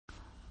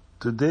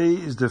Today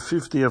is the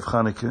 5th day of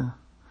Hanukkah.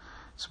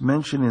 It's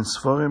mentioned in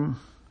Sforim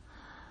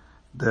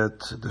that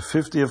the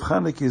 5th day of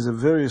Hanukkah is a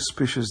very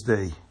auspicious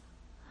day.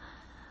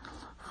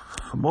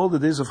 From all the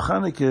days of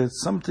Hanukkah,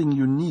 it's something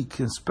unique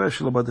and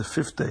special about the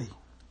 5th day.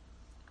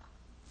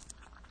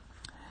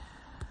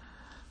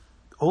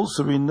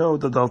 Also, we know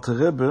that Alter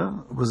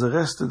Rebbe was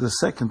arrested a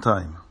second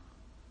time.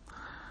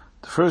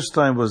 The first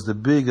time was the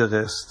big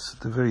arrest,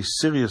 the very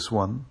serious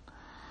one,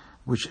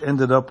 which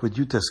ended up with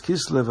Yutes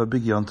Kislev, a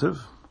big Yontiv.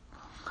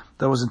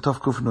 That was in Tov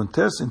Kuf Nun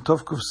Tes. In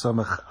Tov Kuf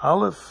Samech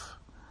Aleph,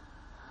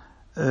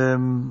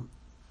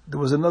 there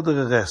was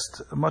another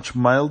arrest, much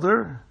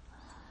milder,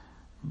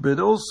 but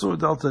also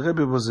the Alter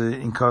Rebbe was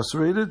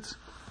incarcerated,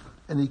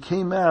 and he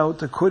came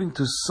out, according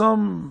to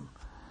some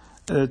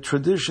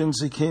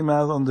traditions, he came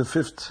out on the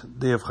 5th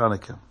day of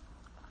Hanukkah.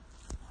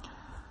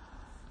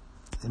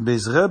 In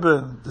Beis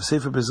Rebbe, the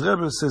Sefer Beis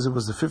Rebbe says it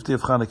was the 5th day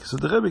of Hanukkah. So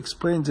the Rebbe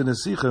explains in a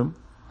Sichem,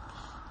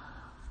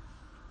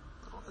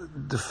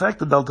 the fact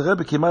that the Alter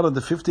Rebbe came out on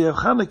the 5th day of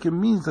Hanukkah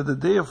means that the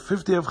day of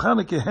 5th day of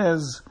Hanukkah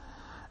has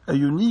a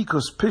unique,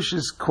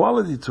 auspicious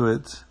quality to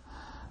it.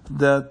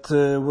 This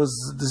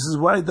is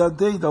why that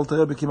day the Alter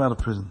Rebbe came out of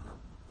prison.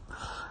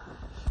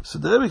 So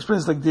the Rebbe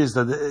explains like this,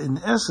 that in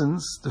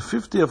essence, the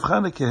 5th day of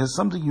Hanukkah has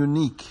something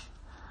unique,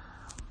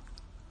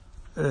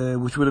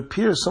 which would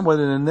appear somewhat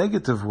in a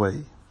negative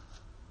way,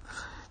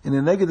 in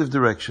a negative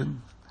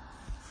direction,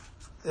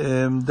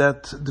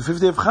 that the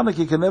 5th day of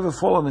Hanukkah can never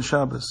fall on a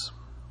Shabbos.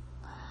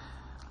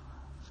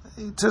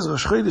 It says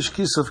Rosh Chodesh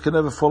Kislev can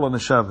never fall on a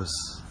Shabbos.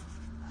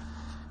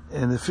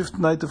 And the 5th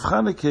night of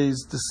Hanukkah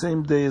is the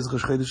same day as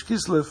Rosh Chodesh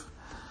Kislev,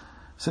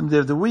 same day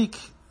of the week,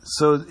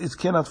 so it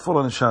cannot fall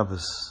on a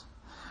Shabbos.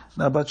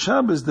 Now about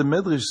Shabbos, the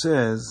Medrash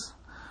says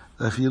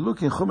that if you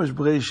look in Chumash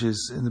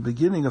Bereishis, in the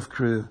beginning of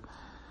the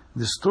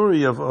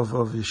story of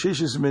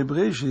Yesheshis Yemei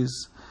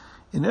Bereishis,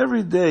 in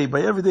every day,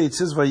 by every day it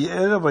says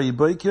Vayera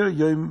Vayiboker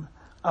Yom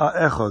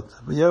Echad,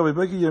 Vayera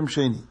Vayiboker Yom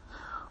Sheni,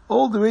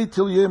 all the way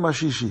till Yom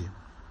HaShishi.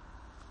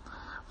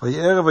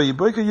 Vayera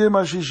Vayiboker Yom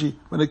HaShishi.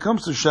 When it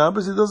comes to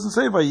Shabbos, it doesn't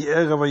say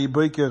Vayera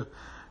Vayiboker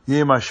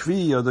Yom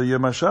HaShvi or the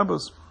Yom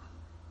HaShabbos.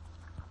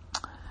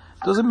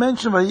 It doesn't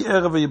mention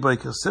Vayera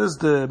Vayiboker. Says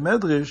the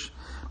Medrash,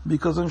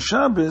 because on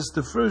Shabbos,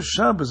 the first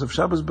Shabbos of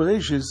Shabbos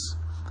Bereishis,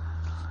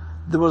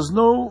 there was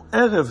no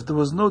Erev, there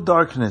was no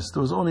darkness,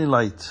 there was only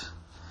light.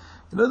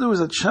 In other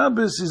words, that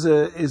Shabbos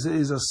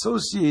is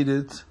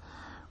associated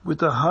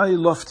with a high,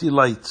 lofty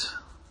light.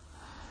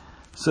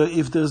 So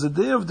if there's a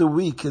day of the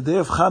week, a day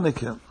of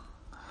Hanukkah,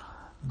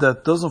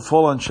 that doesn't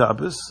fall on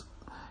Shabbos,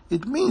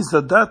 it means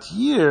that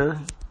year,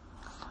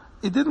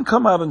 it didn't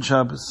come out on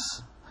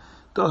Shabbos.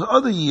 There are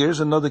other years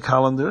and other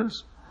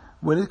calendars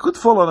when it could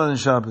fall on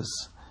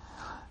Shabbos.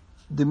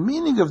 The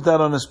meaning of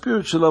that on a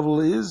spiritual level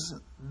is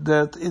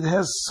that it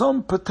has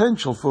some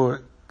potential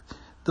for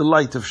the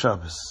light of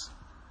Shabbos.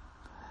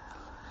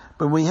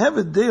 But when we have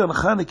a day on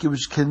Hanukkah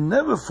which can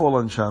never fall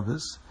on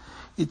Shabbos,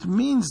 it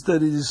means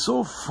that it is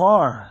so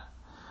far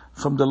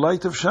from the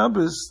light of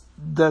Shabbos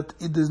that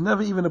it is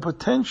never even a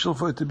potential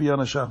for it to be on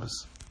a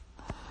Shabbos.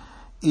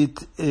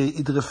 It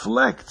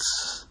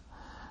reflects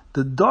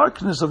the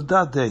darkness of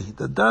that day.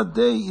 That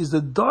day is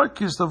the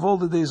darkest of all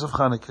the days of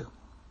Hanukkah.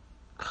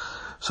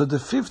 So the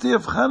 5th day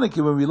of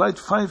Hanukkah, when we light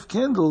 5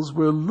 candles,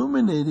 we're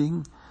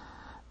illuminating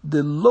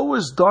the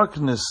lowest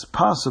darkness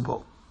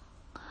possible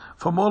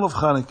from all of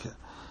Hanukkah.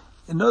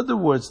 In other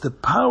words, the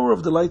power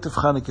of the light of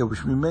Hanukkah,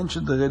 which we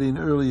mentioned already in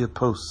earlier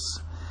posts,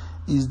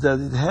 is that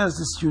it has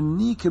this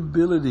unique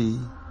ability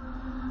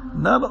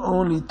not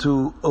only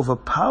to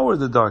overpower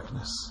the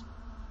darkness.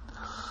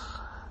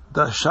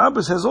 The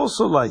Shabbos has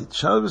also light.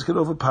 Shabbos can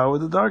overpower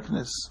the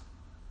darkness.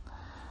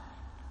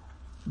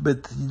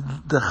 But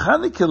the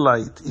Hanukkah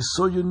light is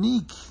so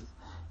unique,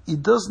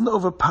 it doesn't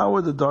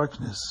overpower the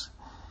darkness.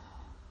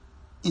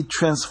 It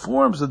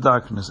transforms the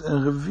darkness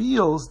and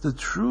reveals the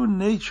true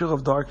nature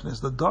of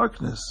darkness. The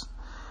darkness,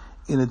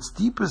 in its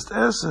deepest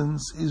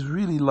essence, is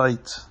really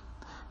light.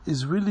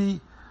 Is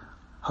really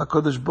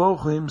HaKadosh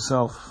Baruch Hu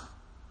himself.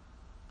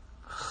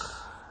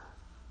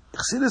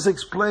 Chassidus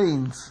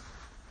explains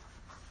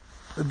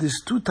that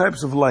there's 2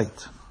 types of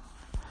light.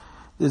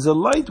 There's a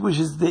light which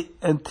is the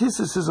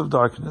antithesis of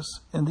darkness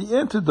and the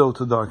antidote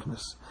to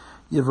darkness.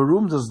 You have a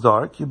room that's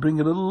dark, you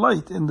bring a little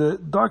light, and the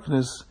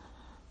darkness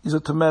is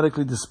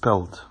automatically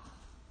dispelled.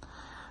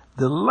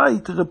 The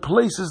light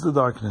replaces the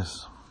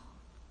darkness.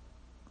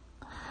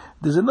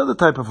 There's another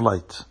type of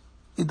light.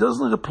 It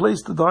doesn't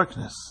replace the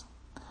darkness.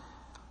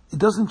 It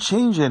doesn't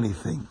change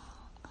anything.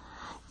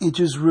 It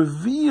just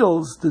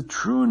reveals the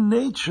true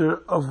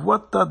nature of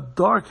what that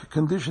dark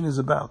condition is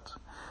about.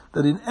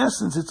 That in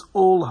essence it's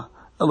all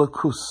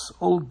elokus,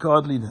 all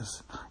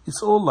godliness.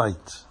 It's all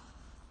light.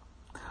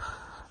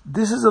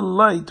 This is a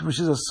light which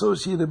is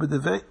associated with the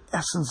very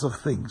essence of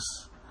things.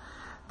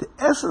 The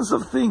essence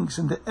of things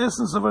and the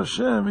essence of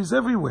Hashem is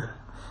everywhere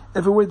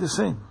the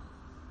same.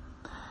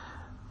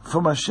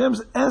 From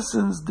Hashem's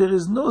essence, there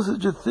is no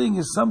such a thing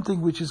as something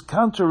which is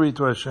contrary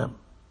to Hashem.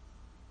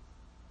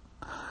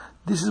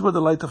 This is what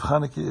the light of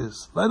Hanukkah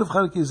is. Light of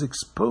Hanukkah is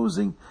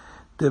exposing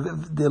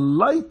the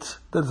light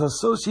that is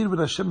associated with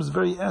Hashem's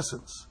very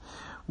essence,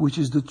 which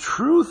is the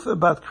truth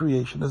about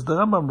creation, as the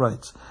Rambam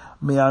writes,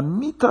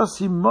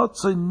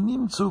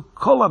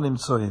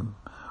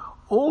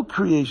 all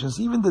creations,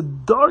 even the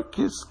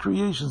darkest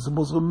creations, the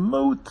most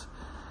remote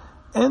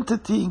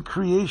entity in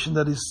creation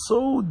that is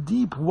so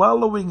deep,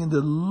 wallowing in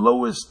the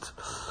lowest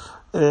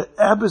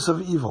abyss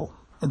of evil,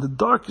 in the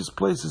darkest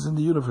places in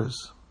the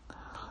universe,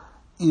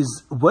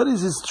 is what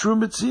is his true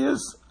Metzias?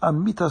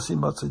 Amitas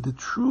imatzai. The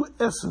true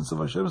essence of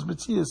Hashem's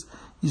Metzias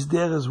is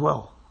there as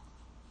well.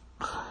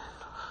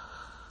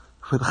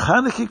 When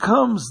Chanukah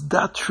comes,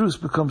 that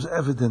truth becomes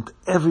evident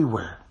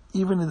everywhere,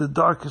 even in the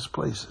darkest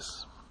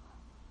places.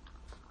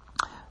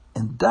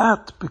 And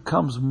that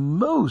becomes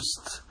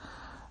most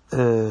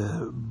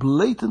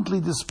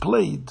blatantly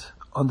displayed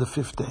on the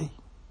fifth day.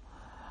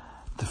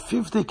 The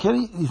fifth day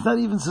is not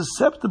even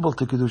susceptible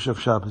to Kiddush of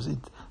Shabbos.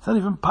 It's not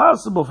even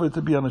possible for it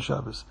to be on a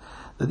Shabbos.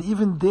 That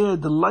even there,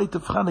 the light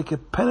of Chanukah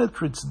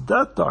penetrates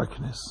that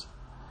darkness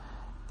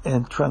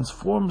and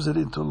transforms it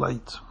into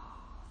light.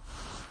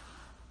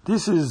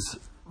 This is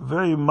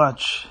very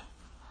much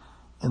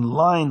in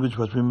line with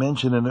what we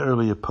mentioned in an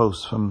earlier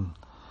post from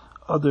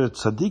other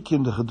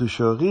tzaddikim, the Chedush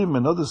Orim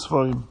and other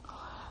Sfarim.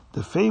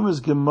 The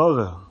famous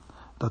Gemara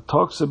that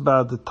talks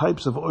about the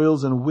types of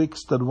oils and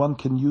wicks that one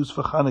can use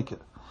for Chanukah.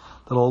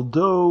 That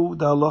although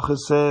the halacha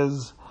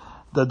says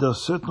that there are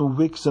certain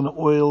wicks and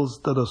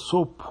oils that are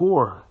so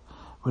poor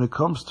when it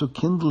comes to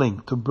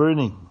kindling, to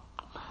burning,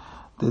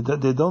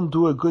 they don't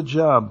do a good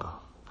job.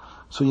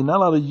 So you're not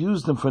allowed to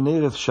use them for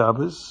Erev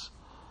Shabbos,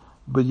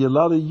 but you're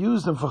allowed to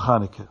use them for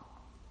Chanukah,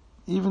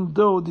 even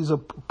though these are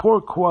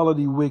poor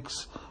quality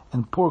wicks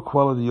and poor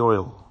quality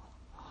oil.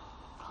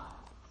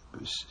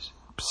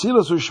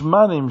 Psilas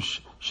ushmanim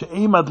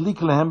she'ei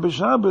madlik lehem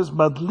b'Shabbos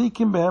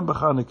madlikim behem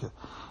b'Chanukah.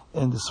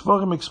 And the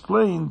Sfarim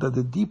explain that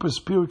the deeper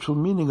spiritual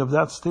meaning of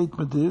that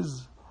statement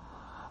is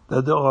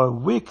that there are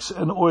wicks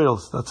and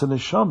oils. That's a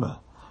neshama.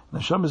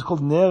 Neshama is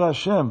called Ner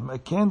Hashem, a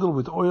candle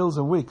with oils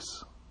and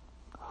wicks,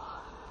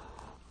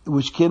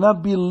 which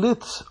cannot be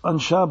lit on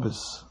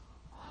Shabbos.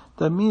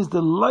 That means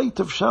the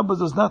light of Shabbos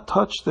does not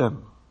touch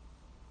them,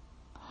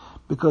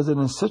 because they're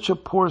in such a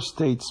poor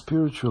state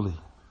spiritually.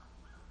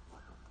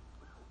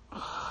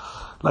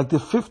 Like the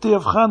fifth day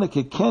of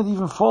Chanukah can't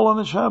even fall on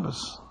a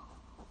Shabbos.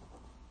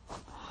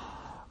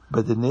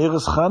 But the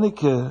Neres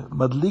Chanukah,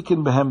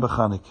 Madlikin behem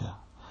b'Chanukah.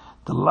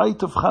 The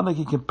light of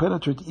Chanukah can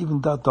penetrate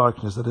even that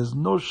darkness. There is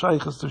no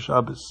shaychus to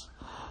Shabbos.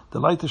 The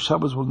light of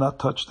Shabbos will not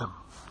touch them.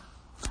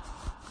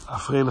 A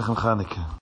freilichen Chanukah.